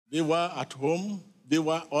They were at home. They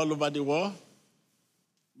were all over the world.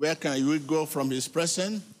 Where can you go from his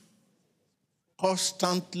presence?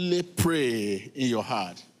 Constantly pray in your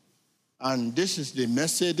heart. And this is the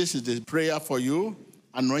message, this is the prayer for you,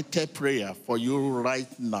 anointed prayer for you right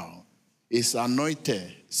now. It's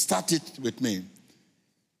anointed. Start it with me.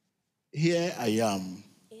 Here I am.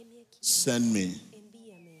 Send me.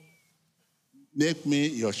 Make me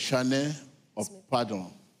your channel of pardon.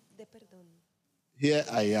 Here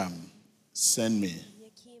I am. Send me.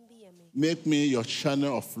 Make me your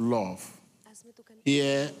channel of love.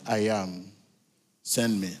 Here I am.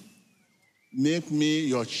 Send me. Make me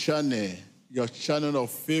your channel of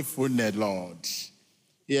faithfulness, Lord.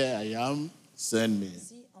 Here I am. Send me.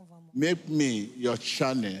 Make me your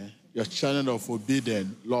channel of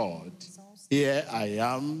obedience, Lord. Here I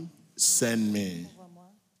am. Send me.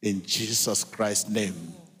 In Jesus Christ's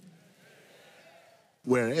name.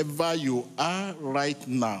 Wherever you are right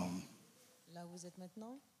now,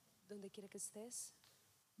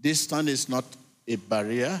 distance is not a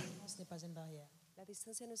barrier.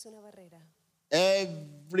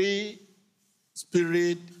 Every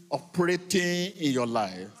spirit operating in your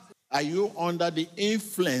life, are you under the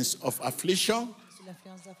influence of affliction?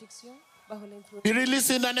 Be released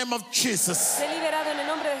in the name of Jesus.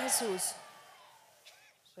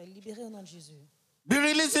 Be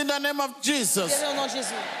released in the name of Jesus.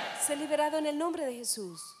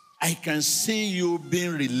 I can see you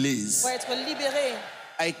being released.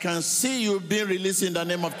 I can see you being released in the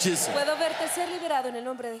name of Jesus.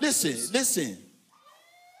 Listen.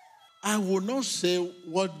 I will not say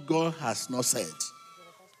what God has not said.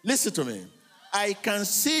 Listen to me. I can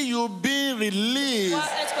see you being released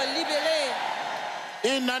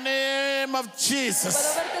in the name of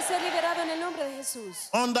Jesus.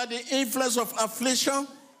 Under the influence of affliction,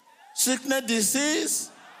 sickness, disease,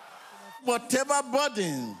 whatever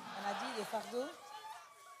burden,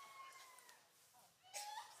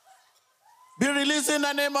 be released in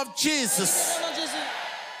the name of Jesus.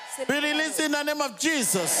 Be released in the name of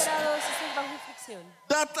Jesus.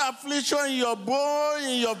 That affliction in your bone,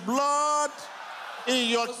 in your blood, in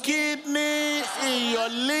your kidney, in your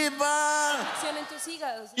liver,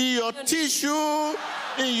 in your tissue,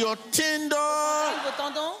 in your tendon,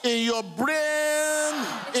 in your brain,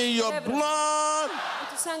 in your blood,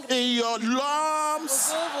 in your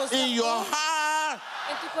lungs, in your heart.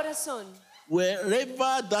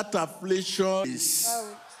 Wherever that affliction is,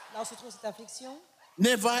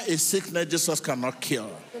 never a sickness Jesus cannot cure.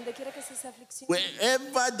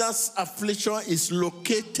 Wherever that affliction is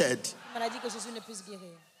located,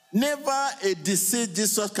 never a disease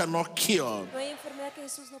Jesus cannot cure.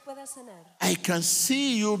 I can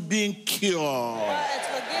see you being cured.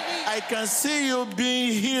 I can see you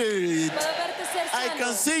being healed. I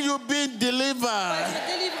can see you being delivered.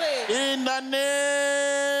 In the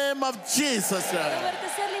name of Jesus.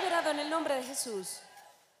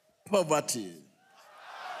 Poverty.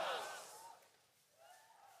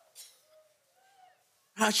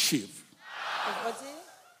 Hardship.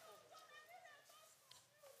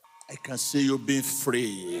 I can see you being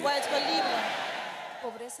free.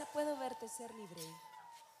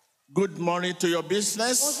 Good morning to your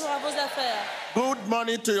business. Good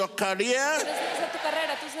morning to your career.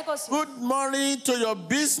 Good morning to your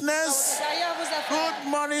business. Good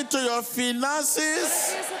morning to your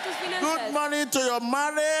finances. Good morning to your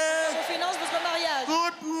marriage.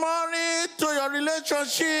 Good morning to your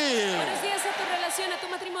relationship.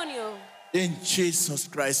 In Jesus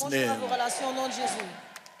Christ's name.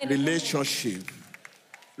 Relationship.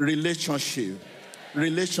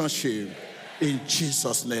 In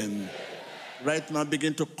Jesus' name. Right now,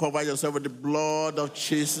 begin to cover yourself with the blood of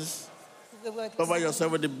Jesus. Cover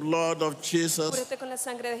yourself with the blood of Jesus.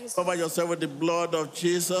 Cover yourself with the blood of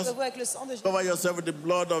Jesus. Cover yourself with the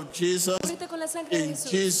blood of Jesus. In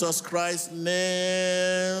Jesus Christ's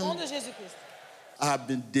name. I have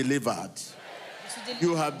been delivered.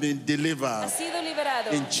 You have been delivered.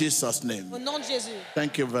 In Jesus' name.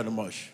 Thank you very much.